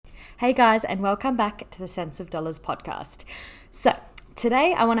Hey guys, and welcome back to the Sense of Dollars podcast. So,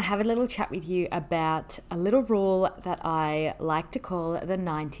 today I want to have a little chat with you about a little rule that I like to call the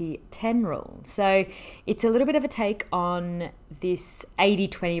 90-10 rule. So, it's a little bit of a take on this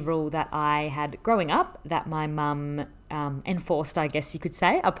 80-20 rule that I had growing up that my mum enforced, I guess you could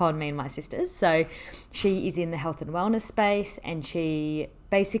say, upon me and my sisters. So, she is in the health and wellness space, and she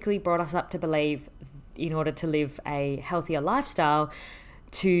basically brought us up to believe in order to live a healthier lifestyle,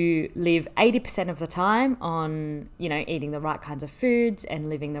 to live 80% of the time on, eating the right kinds of foods and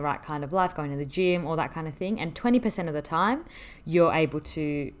living the right kind of life, going to the gym, all that kind of thing. And 20% of the time, you're able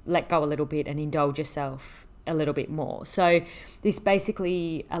to let go a little bit and indulge yourself a little bit more. So this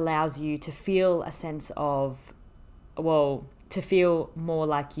basically allows you to feel a sense of, to feel more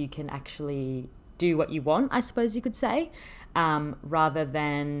like you can actually do what you want, I suppose you could say, rather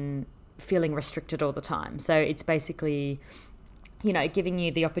than feeling restricted all the time. So it's basically, giving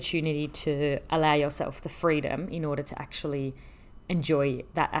you the opportunity to allow yourself the freedom in order to actually enjoy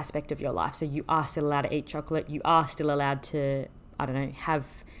that aspect of your life. So you are still allowed to eat chocolate. You are still allowed to,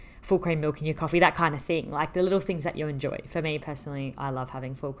 have full cream milk in your coffee, that kind of thing. Like the little things that you enjoy. For me personally, I love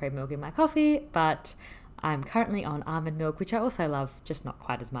having full cream milk in my coffee, but I'm currently on almond milk, which I also love, just not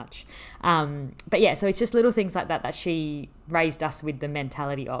quite as much. But yeah, so it's just little things like that she raised us with the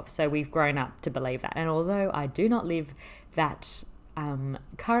mentality of. So we've grown up to believe that. And although I do not live that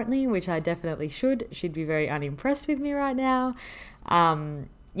currently, which I definitely should, she'd be very unimpressed with me right now.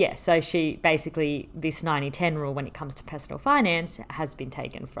 So she basically, this 90-10 rule when it comes to personal finance has been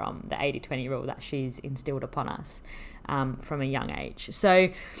taken from the 80-20 rule that she's instilled upon us from a young age. So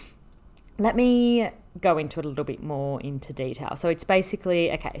let me go into it a little bit more into detail. So it's basically,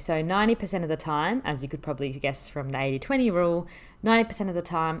 so 90% of the time, as you could probably guess from the 80-20 rule, 90% of the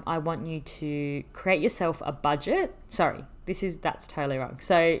time, I want you to create yourself a budget. That's totally wrong.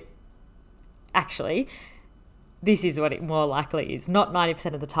 So actually, this is what it more likely is, not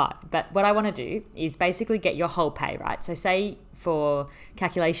 90% of the time. But what I want to do is basically get your whole pay, right? So say for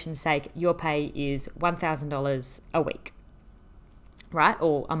calculation's sake, your pay is $1,000 a week, right?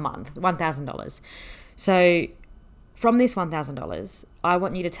 Or a month, $1,000. So from this $1,000, I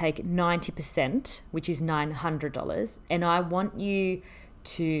want you to take 90%, which is $900, and I want you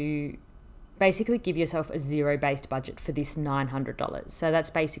to basically give yourself a zero-based budget for this $900. So that's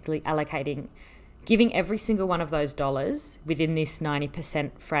basically giving every single one of those dollars within this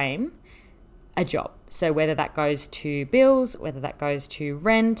 90% frame a job. So whether that goes to bills, whether that goes to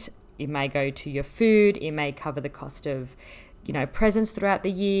rent, it may go to your food, it may cover the cost of presents throughout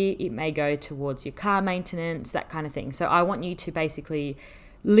the year, it may go towards your car maintenance, that kind of thing. So I want you to basically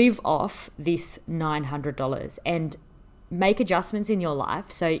live off this $900 and make adjustments in your life.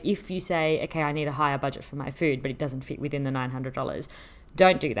 So if you say, okay, I need a higher budget for my food, but it doesn't fit within the $900,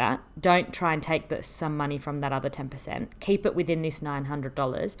 don't do that. Don't try and take some money from that other 10%. Keep it within this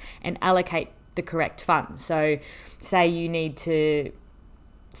 $900 and allocate the correct funds. So say you need to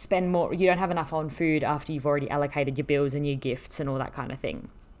spend more, you don't have enough on food after you've already allocated your bills and your gifts and all that kind of thing.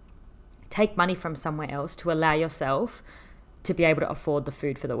 Take money from somewhere else to allow yourself to be able to afford the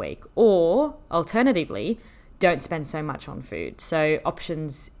food for the week. Or alternatively, don't spend so much on food. So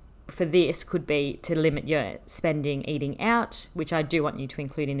options for this could be to limit your spending eating out, which I do want you to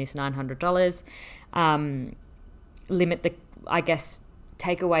include in this $900.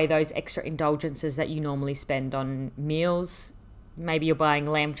 Take away those extra indulgences that you normally spend on meals. Maybe you're buying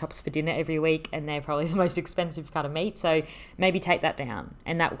lamb chops for dinner every week and they're probably the most expensive cut of meat. So maybe take that down,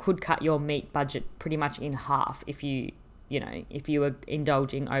 and that could cut your meat budget pretty much in half if you were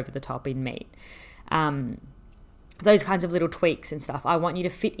indulging over the top in meat. Those kinds of little tweaks and stuff. I want you to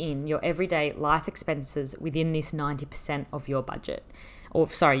fit in your everyday life expenses within this 90% of your budget,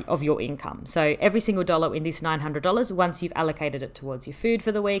 of your income. So every single dollar in this $900, once you've allocated it towards your food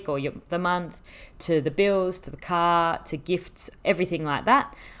for the week or the month, to the bills, to the car, to gifts, everything like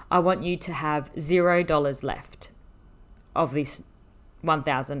that, I want you to have $0 left of this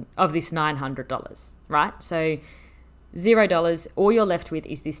 $900, right? So $0, all you're left with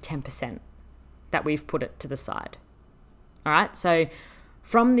is this 10% that we've put it to the side. All right, so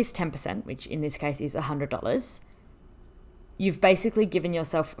from this 10%, which in this case is $100, you've basically given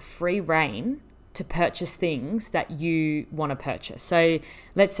yourself free rein to purchase things that you want to purchase. So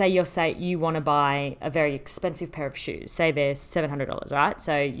let's say you want to buy a very expensive pair of shoes. Say they're $700, right?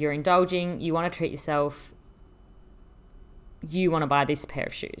 So you're indulging, you want to treat yourself, you want to buy this pair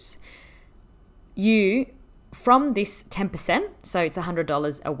of shoes. From this 10%, so it's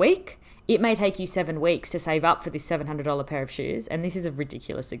 $100 a week, it may take you 7 weeks to save up for this $700 pair of shoes. And this is a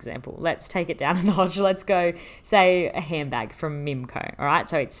ridiculous example. Let's take it down a notch. Let's go, say, a handbag from Mimco. All right.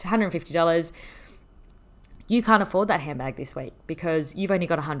 So it's $150. You can't afford that handbag this week because you've only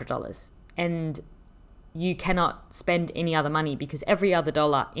got $100 and you cannot spend any other money because every other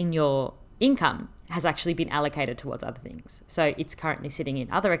dollar in your income has actually been allocated towards other things. So it's currently sitting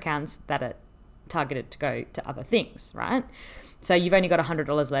in other accounts that are targeted to go to other things, right? So you've only got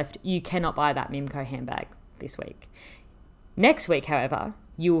 $100 left. You cannot buy that Mimco handbag this week. Next week, however,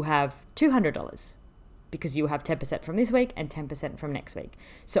 you will have $200 because you will have 10% from this week and 10% from next week.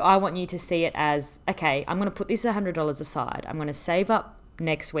 So I want you to see it as, okay, I'm going to put this $100 aside. I'm going to save up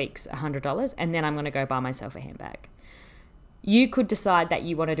next week's $100 and then I'm going to go buy myself a handbag. You could decide that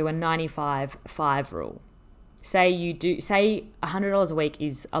you want to do a 95-5 rule. Say $100 a week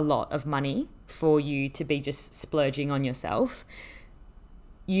is a lot of money for you to be just splurging on yourself.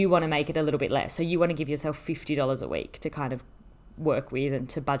 You want to make it a little bit less. So you want to give yourself $50 a week to kind of work with and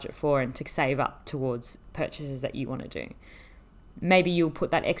to budget for and to save up towards purchases that you want to do. Maybe you'll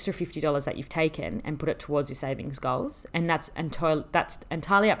put that extra $50 that you've taken and put it towards your savings goals. And that's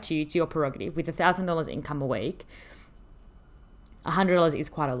entirely up to you. It's your prerogative. With $1,000 income a week, $100 is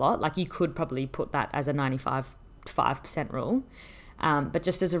quite a lot. Like you could probably put that as a 95% rule. But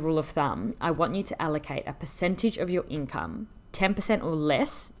just as a rule of thumb, I want you to allocate a percentage of your income, 10% or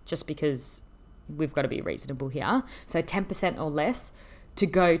less, just because we've got to be reasonable here. So 10% or less to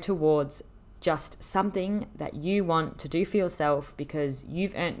go towards just something that you want to do for yourself because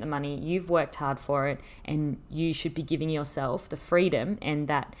you've earned the money, you've worked hard for it, and you should be giving yourself the freedom and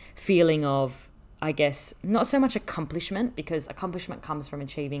that feeling of, I guess, not so much accomplishment, because accomplishment comes from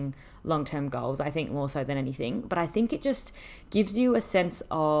achieving long-term goals, I think more so than anything. But I think it just gives you a sense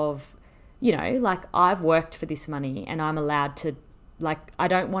of, you know, like I've worked for this money and I'm allowed to, like, I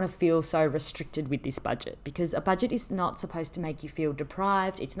don't want to feel so restricted with this budget, because a budget is not supposed to make you feel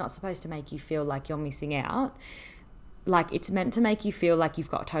deprived. It's not supposed to make you feel like you're missing out. Like, it's meant to make you feel like you've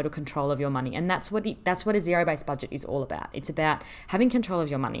got total control of your money. And that's what a zero-based budget is all about. It's about having control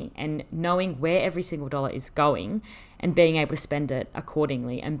of your money and knowing where every single dollar is going and being able to spend it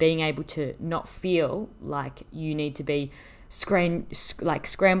accordingly and being able to not feel like you need to be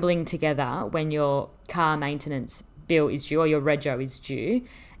scrambling together when your car maintenance bill is due or your rego is due,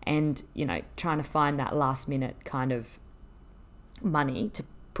 and, you know, trying to find that last minute kind of money to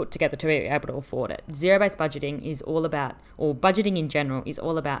put together to be able to afford it. Zero-based budgeting is all about, or budgeting in general is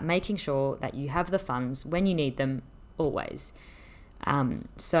all about making sure that you have the funds when you need them always.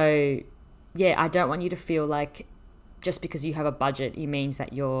 So yeah, I don't want you to feel like just because you have a budget, it means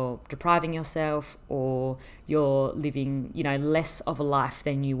that you're depriving yourself or you're living, you know, less of a life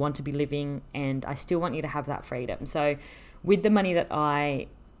than you want to be living. And I still want you to have that freedom. So with the money that I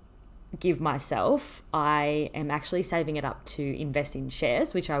give myself, I am actually saving it up to invest in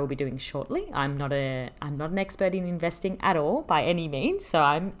shares, which I will be doing shortly. I'm not an expert in investing at all by any means, so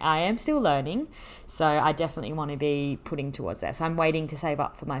I am still learning. So I definitely want to be putting towards that. So I'm waiting to save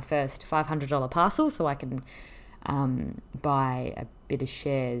up for my first $500 parcel so I can buy a bit of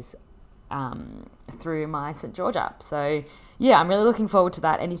shares through my St. George app. So yeah, I'm really looking forward to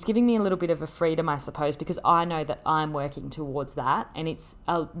that, and it's giving me a little bit of a freedom, I suppose, because I know that I'm working towards that, and it's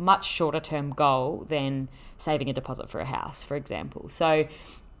a much shorter term goal than saving a deposit for a house, for example. So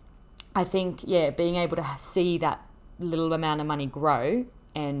I think, yeah, being able to see that little amount of money grow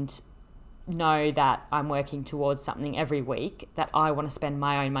and know that I'm working towards something every week that I want to spend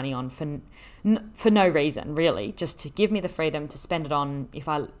my own money on for no reason, really, just to give me the freedom to spend it on. If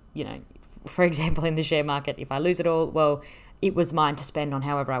I, you know, for example, in the share market, if I lose it all, well, it was mine to spend on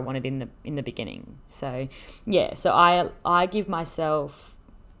however I wanted in the beginning. So yeah, so I give myself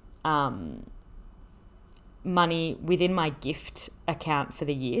money within my gift account for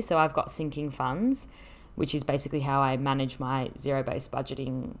the year. So I've got sinking funds, which is basically how I manage my zero-based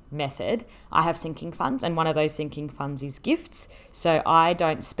budgeting method. I have sinking funds, and one of those sinking funds is gifts. So I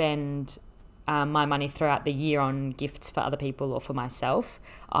don't spend my money throughout the year on gifts for other people or for myself.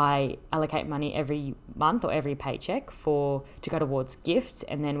 I allocate money every month or every paycheck to go towards gifts,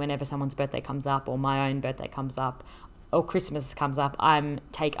 and then whenever someone's birthday comes up or my own birthday comes up or Christmas comes up, I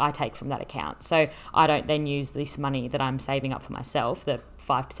take from that account. So I don't then use this money that I'm saving up for myself, the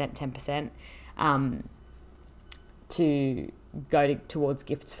 5%, 10%, to go towards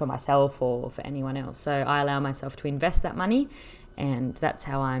gifts for myself or for anyone else. So I allow myself to invest that money, and that's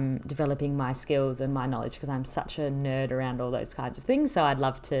how I'm developing my skills and my knowledge, because I'm such a nerd around all those kinds of things. So I'd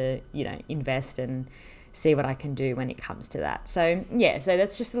love to, you know, invest and see what I can do when it comes to that. So yeah, so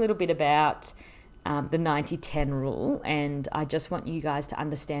that's just a little bit about the 90-10 rule, and I just want you guys to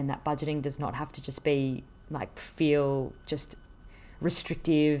understand that budgeting does not have to just be like feel just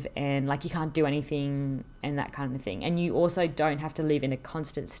restrictive and like you can't do anything and that kind of thing. And you also don't have to live in a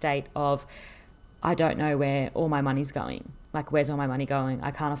constant state of, I don't know where all my money's going. Like, where's all my money going?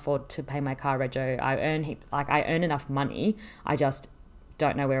 I can't afford to pay my car rego. I earn enough money. I just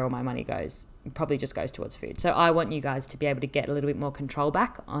don't know where all my money goes. It probably just goes towards food. So I want you guys to be able to get a little bit more control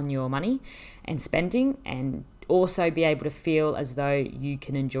back on your money and spending, and also be able to feel as though you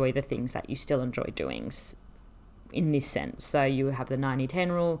can enjoy the things that you still enjoy doing in this sense. So you have the 90-10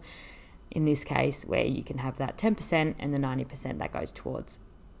 rule in this case, where you can have that 10% and the 90% that goes towards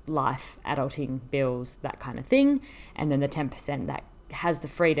life, adulting, bills, that kind of thing. And then the 10% that has the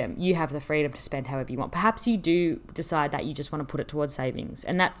freedom. You have the freedom to spend however you want. Perhaps you do decide that you just want to put it towards savings,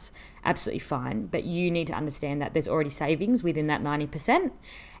 and that's absolutely fine. But you need to understand that there's already savings within that 90%.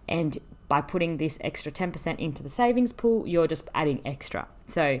 And by putting this extra 10% into the savings pool, you're just adding extra.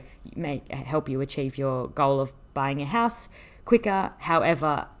 So it may help you achieve your goal of buying a house quicker.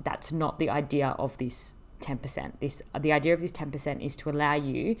 However, that's not the idea of this 10%. The idea of this 10% is to allow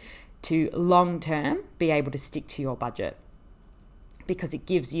you to long term be able to stick to your budget, because it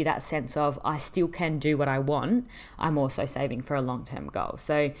gives you that sense of, I still can do what I want. I'm also saving for a long-term goal.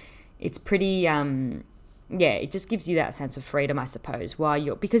 So it's pretty, it just gives you that sense of freedom, I suppose,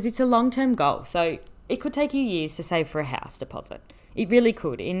 because it's a long-term goal. So it could take you years to save for a house deposit. It really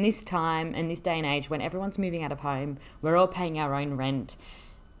could. In this time and this day and age, when everyone's moving out of home, we're all paying our own rent,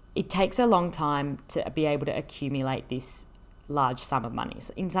 it takes a long time to be able to accumulate this large sum of money.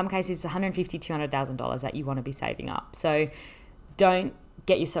 So in some cases, it's $150,000, $200,000 that you want to be saving up. So don't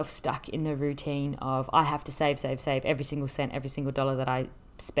get yourself stuck in the routine of, I have to save every single cent, every single dollar that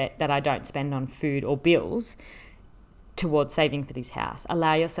I don't spend on food or bills towards saving for this house.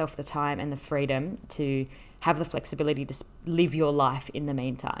 Allow yourself the time and the freedom to have the flexibility to live your life in the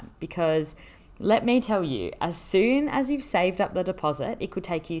meantime. Because let me tell you, as soon as you've saved up the deposit, it could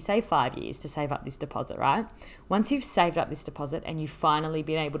take you, say, 5 years to save up this deposit, right? Once you've saved up this deposit and you've finally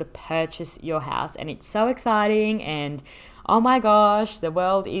been able to purchase your house, and it's so exciting, and oh my gosh, the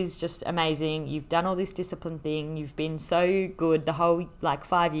world is just amazing. You've done all this discipline thing. You've been so good the whole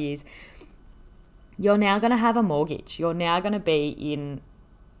 5 years. You're now going to have a mortgage. You're now going to be in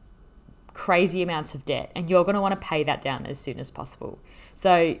crazy amounts of debt, and you're going to want to pay that down as soon as possible.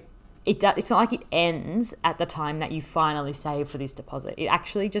 So it's not like it ends at the time that you finally save for this deposit. It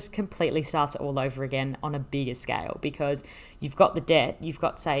actually just completely starts all over again on a bigger scale, because you've got the debt. You've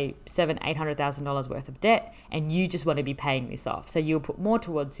got, say, $700,000-$800,000 worth of debt, and you just want to be paying this off. So you'll put more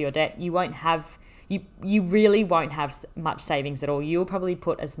towards your debt. You won't have, you really won't have much savings at all. You'll probably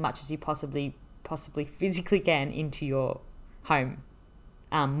put as much as you possibly physically can into your home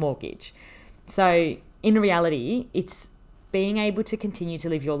mortgage. So in reality, it's being able to continue to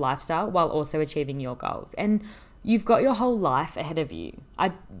live your lifestyle while also achieving your goals. And you've got your whole life ahead of you.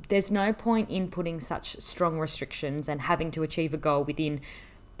 There's no point in putting such strong restrictions and having to achieve a goal within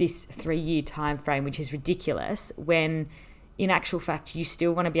this 3-year time frame, which is ridiculous, when in actual fact you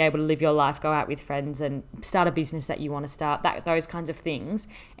still want to be able to live your life, go out with friends and start a business that you want to start, those kinds of things,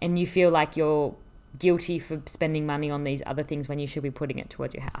 and you feel like you're guilty for spending money on these other things when you should be putting it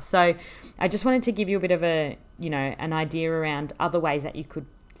towards your house. So I just wanted to give you a bit of an idea around other ways that you could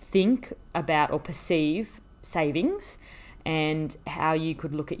think about or perceive savings, and how you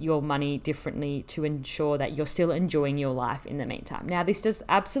could look at your money differently to ensure that you're still enjoying your life in the meantime. Now, this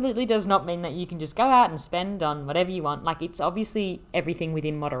absolutely does not mean that you can just go out and spend on whatever you want. Like, it's obviously everything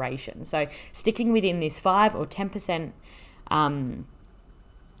within moderation. So sticking within this 5 or 10%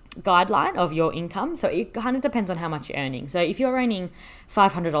 guideline of your income. So it kind of depends on how much you're earning. So if you're earning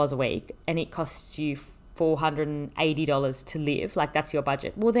 $500 a week and it costs you $480 to live, like that's your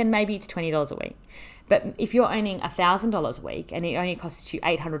budget, well then maybe it's $20 a week. But if you're earning $1,000 a week and it only costs you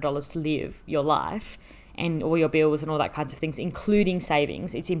 $800 to live your life and all your bills and all that kinds of things, including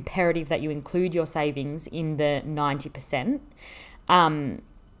savings, it's imperative that you include your savings in the 90%.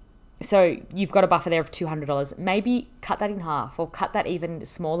 So you've got a buffer there of $200. Maybe cut that in half, or cut that even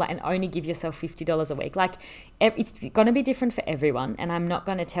smaller and only give yourself $50 a week. Like, it's going to be different for everyone, and I'm not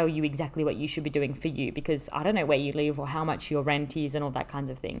going to tell you exactly what you should be doing for you, because I don't know where you live or how much your rent is and all that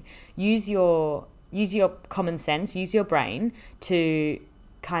kinds of thing. Use your common sense, use your brain to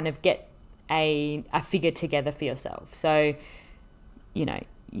kind of get a figure together for yourself. So,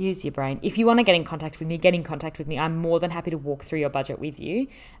 use your brain. If you want to get in contact with me. I'm more than happy to walk through your budget with you.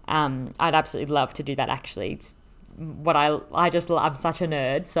 I'd absolutely love to do that, actually. It's I'm such a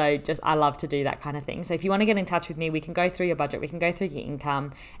nerd, so I love to do that kind of thing. So if you want to get in touch with me, we can go through your budget, we can go through your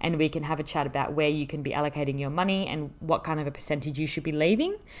income, and we can have a chat about where you can be allocating your money and what kind of a percentage you should be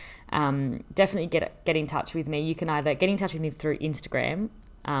leaving. Definitely get in touch with me. You can either get in touch with me through Instagram.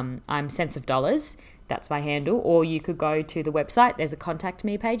 I'm Sense of Dollars. That's my handle. Or you could go to the website. There's a contact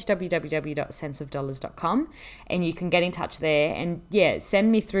me page, www.senseofdollars.com, and you can get in touch there and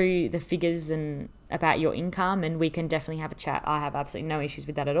send me through the figures and about your income, and we can definitely have a chat. I have absolutely no issues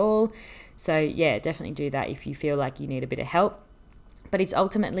with that at all. So definitely do that if you feel like you need a bit of help. But it's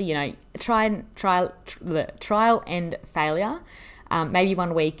ultimately, trial and failure. Maybe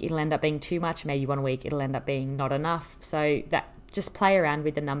 1 week it'll end up being too much. Maybe 1 week it'll end up being not enough. So that just play around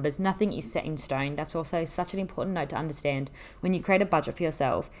with the numbers. Nothing is set in stone. That's also such an important note to understand. When you create a budget for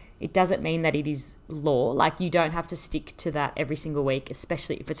yourself, it doesn't mean that it is law. Like, you don't have to stick to that every single week,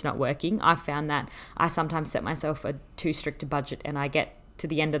 especially if it's not working. I've found that I sometimes set myself a too strict a budget and I get to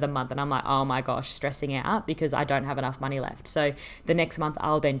the end of the month and I'm like, oh my gosh, stressing out because I don't have enough money left. So the next month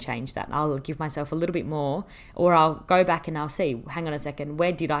I'll then change that. I'll give myself a little bit more, or I'll go back and I'll see, hang on a second,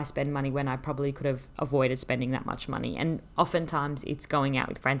 where did I spend money when I probably could have avoided spending that much money? And oftentimes it's going out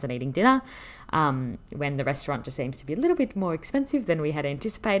with friends and eating dinner, when the restaurant just seems to be a little bit more expensive than we had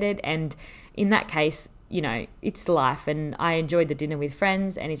anticipated. And in that case, it's life, and I enjoyed the dinner with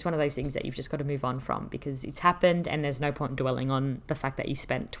friends, and it's one of those things that you've just got to move on from because it's happened and there's no point dwelling on the fact that you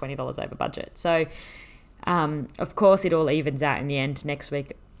spent $20 over budget. So, of course, it all evens out in the end. Next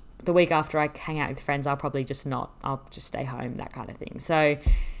week, the week after I hang out with friends, I'll just stay home, that kind of thing. So,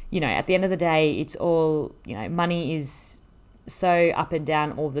 at the end of the day, it's all, money is so up and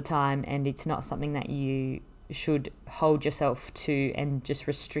down all the time, and it's not something that you should hold yourself to and just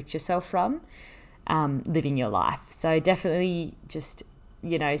restrict yourself from. Living your life. So definitely just,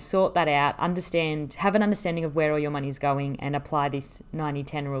 sort that out, have an understanding of where all your money is going, and apply this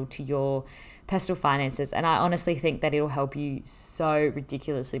 90-10 rule to your personal finances. And I honestly think that it'll help you so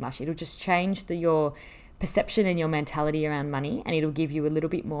ridiculously much. It'll just change your perception and your mentality around money, and it'll give you a little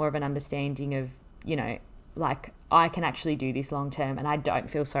bit more of an understanding of, like, I can actually do this long term and I don't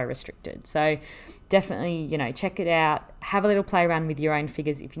feel so restricted. So definitely, check it out. Have a little play around with your own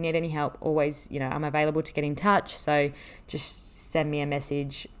figures. If you need any help, always, I'm available to get in touch. So just send me a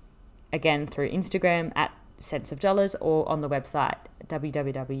message, again, through Instagram at Sense of Dollars, or on the website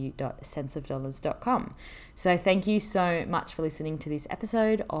www.senseofdollars.com. So thank you so much for listening to this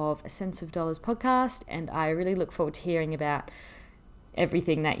episode of Sense of Dollars podcast, and I really look forward to hearing about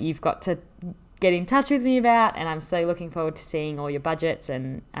everything that you've got to get in touch with me about, and I'm so looking forward to seeing all your budgets,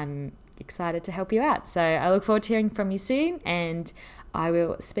 and I'm excited to help you out. So I look forward to hearing from you soon, and I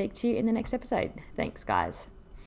will speak to you in the next episode. Thanks, guys.